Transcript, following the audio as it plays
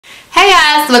Hey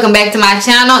guys, welcome back to my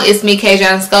channel. It's me,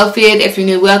 Kayjon Schofield. If you're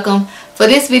new, welcome. For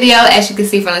this video, as you can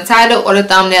see from the title or the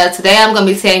thumbnail, today I'm going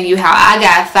to be telling you how I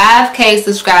got 5K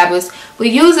subscribers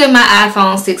with using my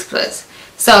iPhone 6 Plus.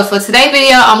 So for today's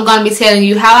video, I'm going to be telling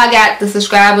you how I got the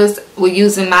subscribers with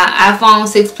using my iPhone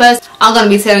 6 Plus. I'm going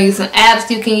to be telling you some apps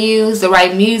you can use, the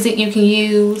right music you can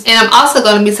use, and I'm also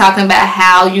going to be talking about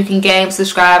how you can gain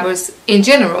subscribers in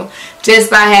general,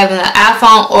 just by having an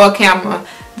iPhone or a camera.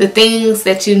 The things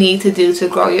that you need to do to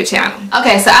grow your channel.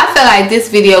 Okay, so I feel like this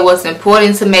video was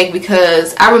important to make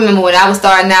because I remember when I was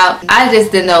starting out, I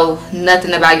just didn't know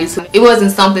nothing about YouTube. It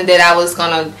wasn't something that I was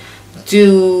gonna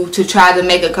do to try to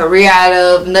make a career out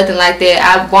of, nothing like that.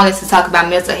 I wanted to talk about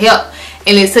mental health,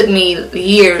 and it took me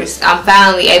years. I'm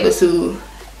finally able to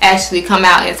actually come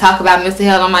out and talk about mental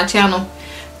health on my channel.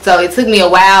 So it took me a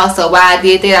while. So while I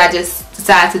did that, I just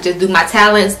decided to just do my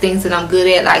talents, things that I'm good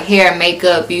at, like hair,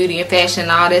 makeup, beauty, and fashion,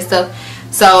 and all that stuff.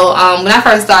 So when I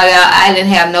first started out, I didn't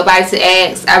have nobody to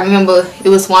ask. I remember it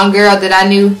was one girl that I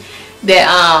knew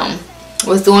that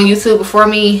was doing YouTube before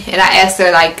me, and I asked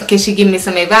her, like, can she give me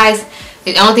some advice?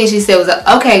 And the only thing she said was,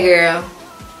 okay girl,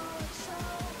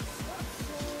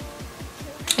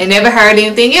 and never heard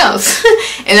anything else.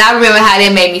 And I remember how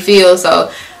that made me feel.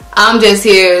 So I'm just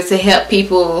here to help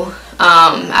people.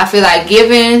 I feel like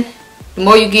giving, the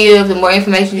more you give, the more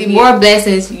information you get, the more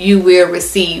blessings you will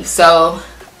receive. So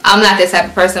I'm not that type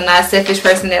of person. I'm not a selfish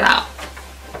person at all.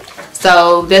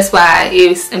 So that's why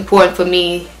it's important for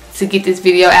me to get this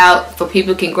video out so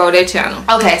people can grow their channel.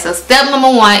 Okay, so step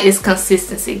number one is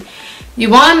consistency. You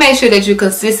want to make sure that you're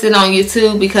consistent on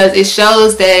YouTube because it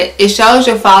shows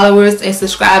your followers and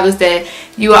subscribers that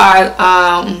you are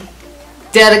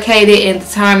dedicated and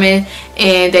determined,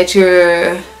 and that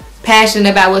you're passionate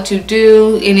about what you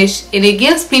do, and it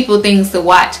gives people things to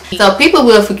watch. So people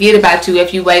will forget about you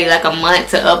if you wait like a month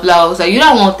to upload. So you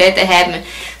don't want that to happen.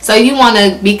 So you want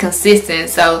to be consistent.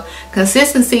 So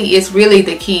consistency is really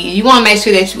the key. You want to make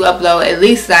sure that you upload at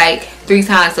least like 3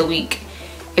 times a week.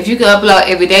 If you can upload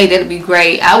every day, that'd be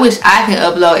great. I wish I can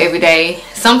upload every day.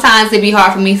 Sometimes it'd be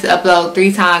hard for me to upload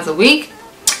 3 times a week,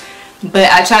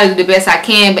 but I try to do the best I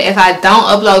can. But if I don't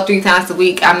upload 3 times a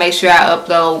week, I make sure I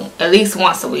upload at least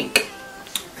once a week.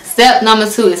 Step number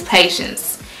 2 is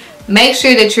patience. Make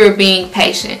sure that you're being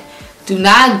patient. Do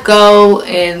not go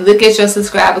and look at your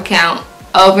subscriber count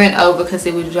over and over because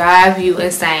it will drive you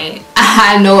insane.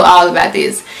 I know all about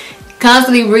this.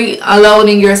 Constantly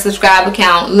re-unloading your subscriber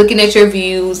count, looking at your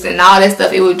views and all that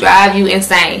stuff, it will drive you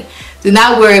insane. Do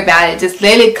not worry about it. Just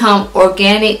let it come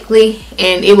organically,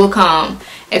 and it will come.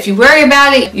 If you worry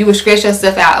about it, you will stress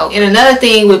yourself out. And another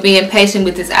thing with being patient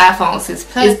with this iPhone 6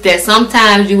 Plus is that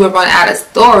sometimes you will run out of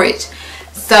storage.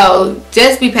 So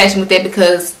just be patient with that,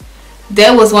 because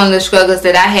that was one of the struggles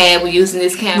that I had with using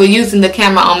this camera. With using the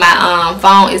camera on my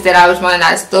phone, is that I was running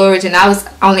out of storage, and I was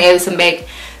only able to make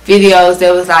videos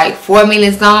that was like 4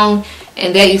 minutes long,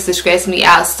 and that used to stress me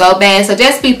out so bad. So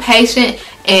just be patient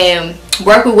and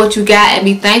work with what you got, and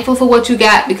be thankful for what you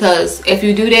got, because if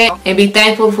you do that and be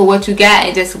thankful for what you got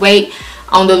and just wait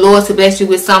on the Lord to bless you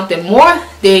with something more,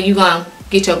 then you're gonna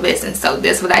get your blessing. So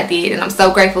that's what I did, and I'm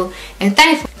so grateful and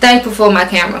thankful for my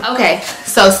camera. Okay,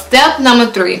 so step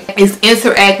number 3 is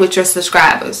interact with your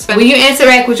subscribers. When you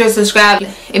interact with your subscribers,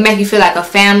 it makes you feel like a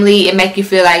family. It makes you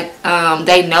feel like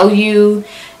they know you.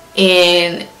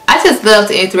 And I just love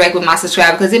to interact with my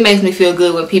subscribers because it makes me feel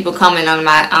good when people comment on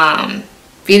my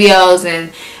videos,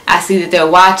 and I see that they're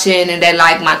watching and they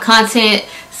like my content.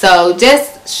 So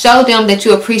just show them that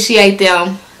you appreciate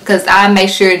them, because I make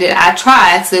sure that I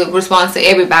try to respond to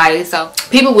everybody. So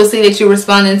people will see that you're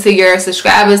responding to your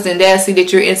subscribers, and they'll see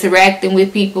that you're interacting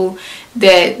with people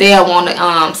that they'll want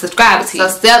to subscribe to you. So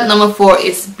step number 4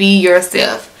 is be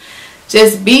yourself.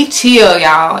 Just be chill,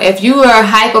 y'all. If you are a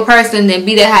hyper person, then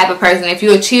be that hyper person. If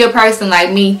you're a chill person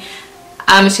like me,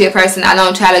 I'm a chill person. I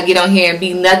don't try to get on here and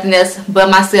be nothing else but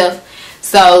myself.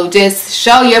 So just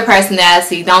show your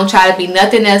personality. Don't try to be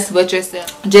nothing else but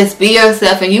yourself. Just be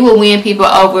yourself, and you will win people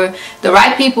over. The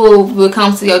right people will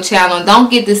come to your channel.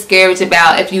 Don't get discouraged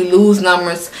about if you lose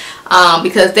numbers,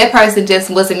 because that person just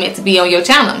wasn't meant to be on your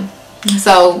channel.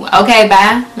 So okay,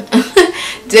 bye.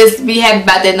 Just be happy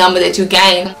about that number that you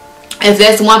gained. If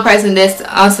that's one person that's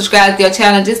unsubscribed to your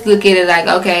channel, just look at it like,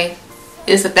 okay,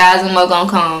 it's 1,000 more gonna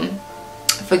come.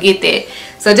 Forget that.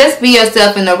 So just be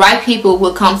yourself, and the right people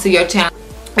will come to your channel.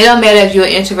 It don't matter if you're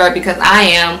an introvert, because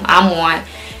I'm one,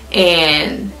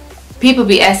 and people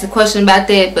be asking questions about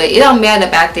that, but it don't matter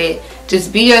about that.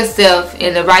 Just be yourself,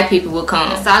 and the right people will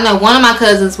come. So I know one of my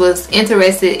cousins was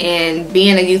interested in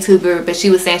being a YouTuber, but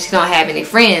she was saying she don't have any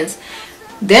friends.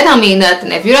 that don't mean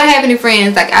nothing. If you don't have any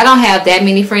friends, like I don't have that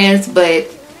many friends, but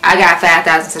I got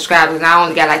 5,000 subscribers and I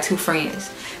only got like 2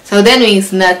 friends. So that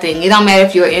means nothing. It don't matter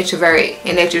if you're an introvert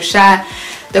and that you're shy.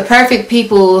 The perfect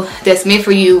people that's meant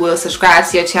for you will subscribe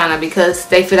to your channel because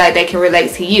they feel like they can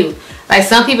relate to you. Like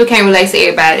some people can't relate to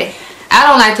everybody. I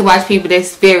don't like to watch people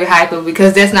that's very hyper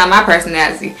because that's not my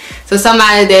personality. So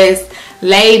somebody that's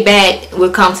laid back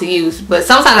will come to you. But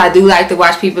sometimes I do like to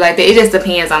watch people like that. It just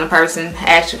depends on the person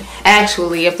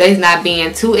actually if they're not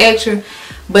being too extra.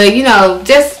 But you know,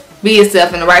 just be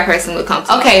yourself and the right person will come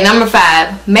to you. Okay, number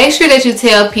 5. Make sure that you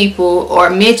tell people or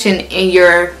mention in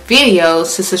your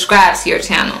videos to subscribe to your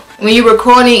channel. When you're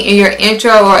recording in your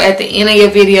intro or at the end of your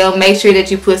video, make sure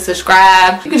that you put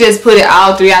subscribe. You can just put it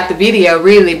all throughout the video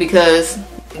really, because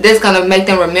that's going to make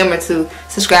them remember to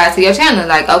subscribe to your channel.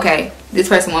 Like, okay, this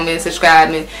person wants me to subscribe.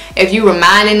 And if you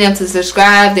reminding them to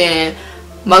subscribe, then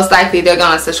most likely they're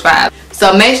going to subscribe.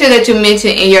 So make sure that you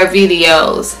mention in your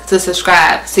videos to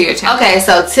subscribe to your channel. Okay,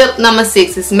 so tip number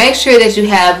 6 is make sure that you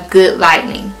have good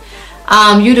lighting.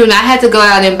 You do not have to go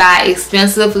out and buy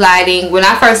expensive lighting. When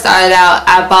I first started out,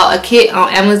 I bought a kit on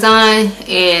Amazon,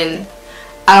 and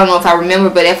I don't know if I remember,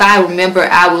 but if I remember,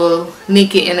 I will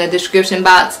link it in the description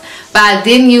box. But I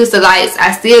didn't use the lights.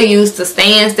 I still use the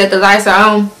stands that the lights are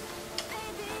on,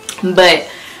 but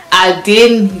I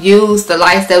didn't use the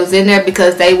lights that was in there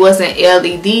because they wasn't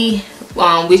LED,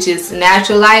 which is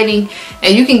natural lighting,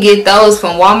 and you can get those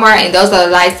from Walmart, and those are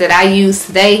the lights that I use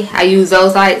today. I use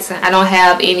those lights. I don't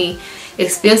have any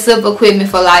expensive equipment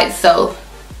for lights, so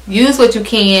use what you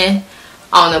can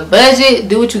on a budget.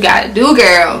 Do what you gotta do,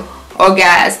 girl or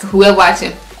guys, whoever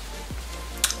watching.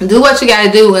 Do what you gotta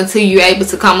do until you're able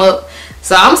to come up.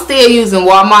 So I'm still using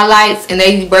Walmart lights, and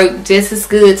they work just as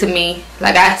good to me.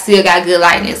 Like I still got good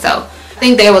lighting. So I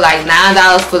think they were like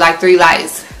 $9 for like 3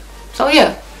 lights. So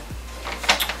yeah.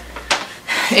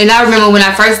 And I remember when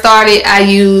I first started, I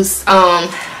used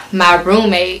my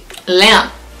roommate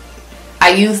lamp. I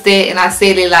used it and I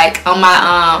set it like on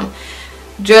my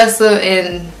dresser,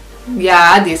 and yeah,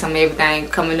 I did some everything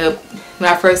coming up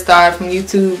when I first started from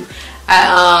YouTube.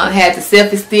 I had the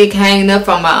selfie stick hanging up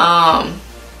on my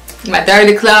my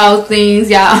dirty clothes things,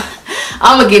 y'all.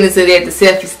 I'm gonna get into that, the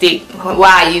selfie stick,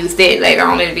 why I use that later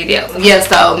on in the video. Yeah,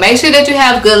 so make sure that you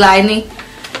have good lighting.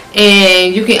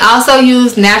 And you can also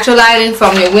use natural lighting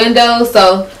from your window.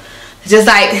 So just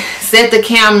like set the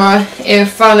camera in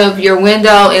front of your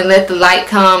window and let the light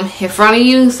come in front of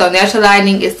you. So natural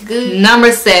lighting is good.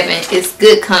 Number 7 is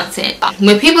good content.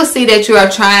 When people see that you are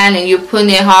trying and you're putting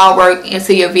in hard work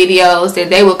into your videos, then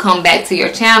they will come back to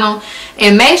your channel.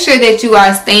 And make sure that you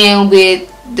are staying with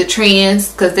the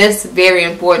trends, because that's very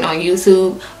important on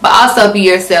YouTube. But also be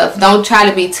yourself. Don't try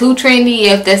to be too trendy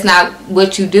if that's not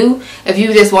what you do. If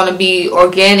you just want to be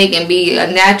organic and be a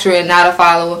natural and not a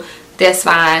follower, that's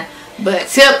fine. But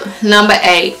tip number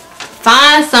 8,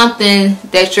 find something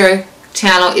that your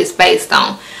channel is based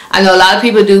on. I know a lot of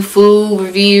people do food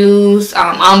reviews,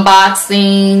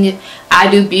 unboxing.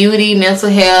 I do beauty, mental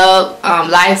health,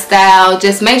 lifestyle.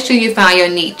 Just make sure you find your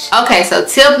niche. Okay, so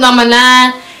tip number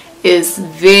 9 is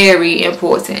very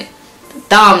important. The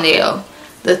thumbnail.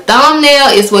 The thumbnail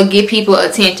is what get people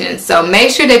attention. So make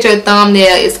sure that your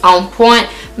thumbnail is on point.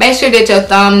 Make sure that your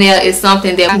thumbnail is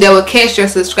something that will catch your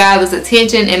subscribers'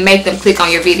 attention and make them click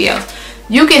on your video.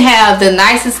 You can have the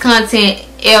nicest content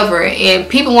ever and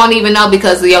people won't even know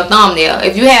because of your thumbnail.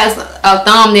 If you have a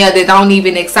thumbnail that don't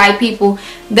even excite people,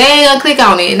 they ain't gonna click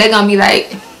on it, and they're gonna be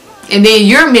like, and then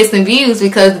you're missing views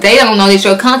because they don't know that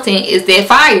your content is that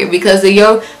fire because of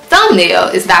your thumbnail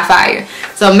is not fire.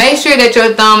 So make sure that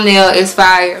your thumbnail is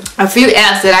fire. A few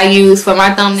apps that I use for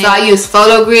my thumbnail. So I use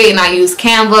PhotoGrid and I use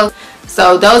Canva.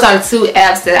 So those are the 2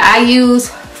 apps that I use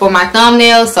for my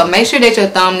thumbnails. So make sure that your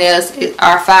thumbnails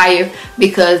are fire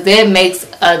because that makes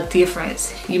a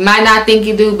difference. You might not think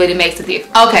you do, but it makes a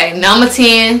difference. Okay, number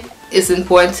 10 is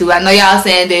important too. I know y'all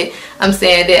saying that I'm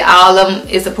saying that all of them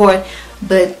is important,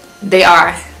 but they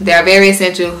are very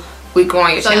essential with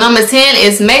growing your channel. So number 10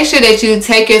 is make sure that you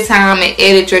take your time and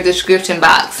edit your description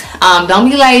box. Don't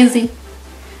be lazy.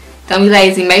 Don't be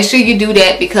lazy. Make sure you do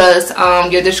that because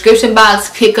your description box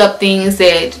pick up things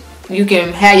that you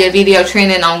can have your video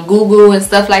trending on Google and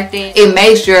stuff like that. It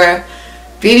makes your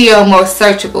video more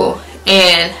searchable.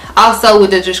 And also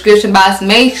with the description box,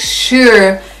 make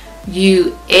sure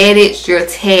you edit your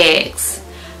tags.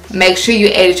 Make sure you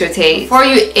edit your tags. Before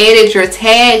you edit your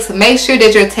tags, make sure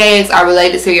that your tags are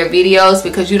related to your videos,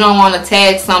 because you don't want to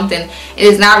tag something it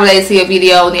is not related to your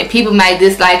video, and then people might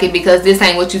dislike it because this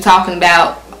ain't what you're talking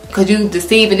about, because you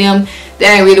deceiving them.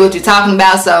 That ain't really what you're talking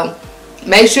about. So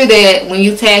make sure that when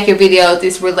you tag your videos,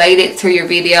 it's related to your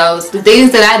videos. The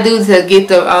things that I do to get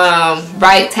the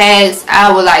right tags,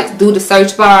 I would like do the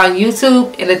search bar on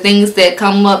YouTube, and the things that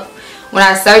come up when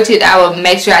I search it, I will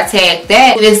make sure I tag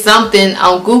that. There's something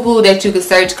on Google that you can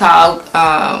search called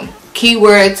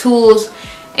keyword tools,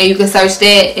 and you can search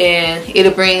that and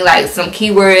it'll bring like some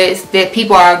keywords that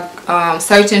people are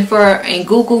searching for in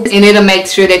Google, and it'll make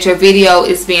sure that your video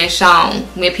is being shown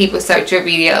when people search your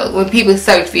video, when people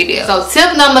search video. So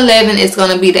tip number 11 is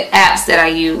going to be the apps that I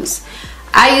use.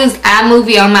 I use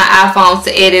iMovie on my iPhone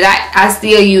to edit. I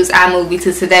still use iMovie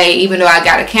to today. Even though I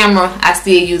got a camera, I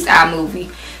still use iMovie.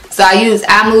 So I use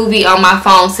iMovie on my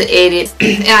phone to edit,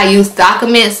 and I use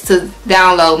Documents to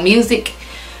download music.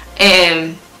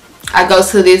 And I go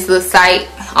to this little site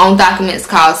on Documents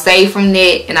called Save From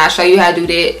Net, and I'll show you how to do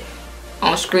that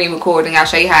on screen recording. I'll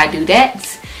show you how to do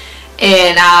that.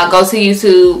 And I'll go to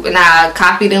YouTube and I'll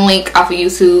copy the link off of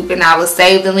YouTube, and I will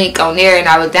save the link on there, and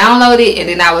I will download it, and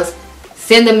then I will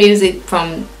send the music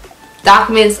from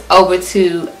Documents over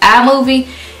to iMovie,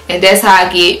 and that's how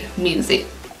I get music.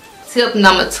 Tip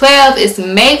number 12 is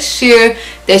make sure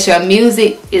that your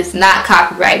music is not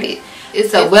copyrighted.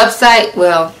 It's a website,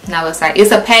 well, not website,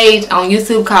 it's a page on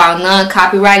YouTube called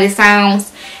Non-Copyrighted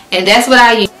Sounds, and that's what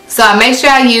I use. So I make sure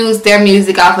I use their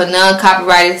music off of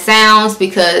non-copyrighted sounds,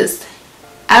 because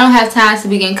I don't have time to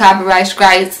be getting copyright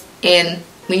strikes, and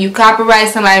when you copyright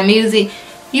somebody's music,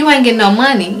 you ain't getting no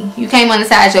money. You can't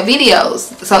monetize your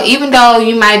videos. So even though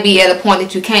you might be at a point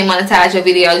that you can't monetize your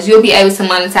videos, you'll be able to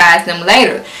monetize them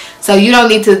later. So you don't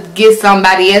need to get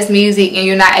somebody else's music and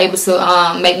you're not able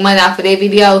to make money off of their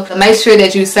video. So make sure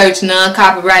that you search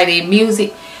non-copyrighted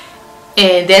music,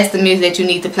 and that's the music that you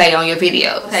need to play on your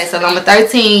video. Okay, so number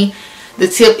 13, the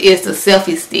tip is the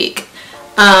selfie stick.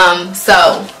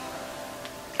 So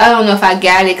I don't know if I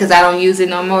got it because I don't use it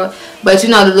no more, but you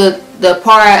know the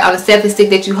part on the selfie stick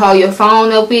that you hold your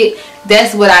phone up with,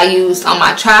 that's what I used on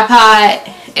my tripod,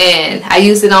 and I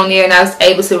used it on there, and I was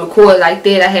able to record like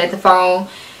that. I had the phone.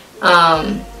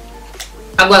 I'm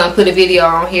gonna put a video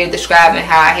on here describing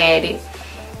how I had it.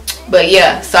 But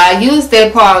yeah, so I used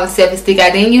that part on the selfie stick.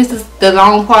 I didn't use the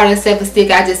long part of the selfie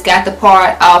stick. I just got the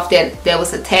part off that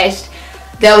was attached,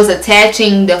 that was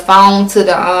attaching the phone to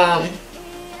the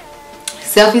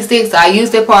selfie stick. So I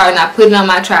used that part and I put it on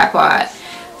my tripod.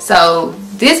 So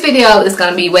this video is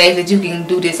gonna be ways that you can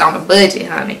do this on a budget,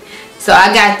 honey. So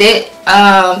I got that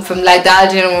from like Dollar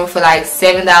General for like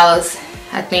 $7,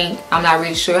 I think. I'm not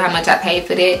really sure how much I paid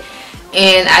for that.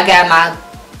 And I got my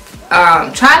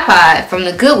tripod from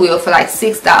the Goodwill for like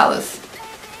 $6.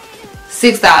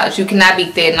 $6. You cannot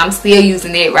beat that, and I'm still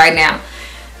using it right now.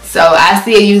 So I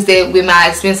still use that with my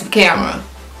expensive camera.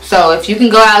 So if you can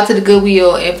go out to the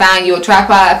Goodwill and find you a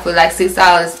tripod for like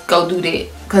 $6, go do that,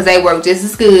 because they work just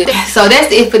as good. So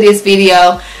that's it for this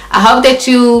video. I hope that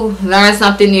you learned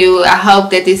something new. I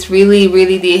hope that this really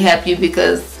did help you,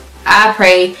 because I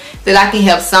pray that I can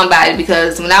help somebody,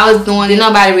 because when I was doing it,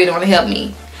 nobody really want to help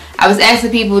me. I was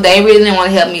asking people, they really didn't want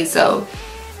to help me. So,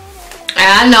 and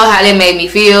I know how that made me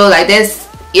feel. Like, that's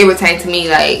irritating to me.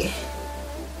 Like,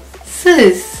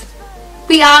 sis,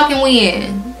 we all can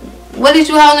win. What did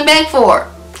you holding back for?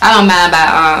 I don't mind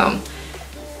about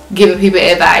giving people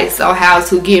advice on how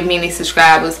to get many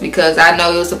subscribers, because I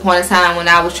know it was a point in time when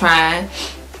I was trying,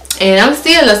 and I'm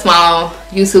still a small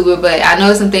YouTuber, but I know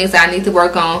there's some things that I need to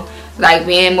work on, like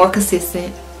being more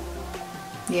consistent.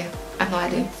 Yeah, I know I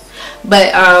do.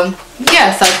 But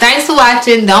yeah, so thanks for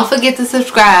watching. Don't forget to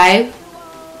subscribe.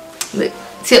 Look,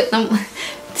 tip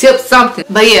something.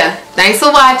 But yeah, thanks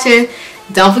for watching.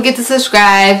 Don't forget to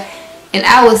subscribe, and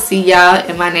I will see y'all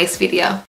in my next video.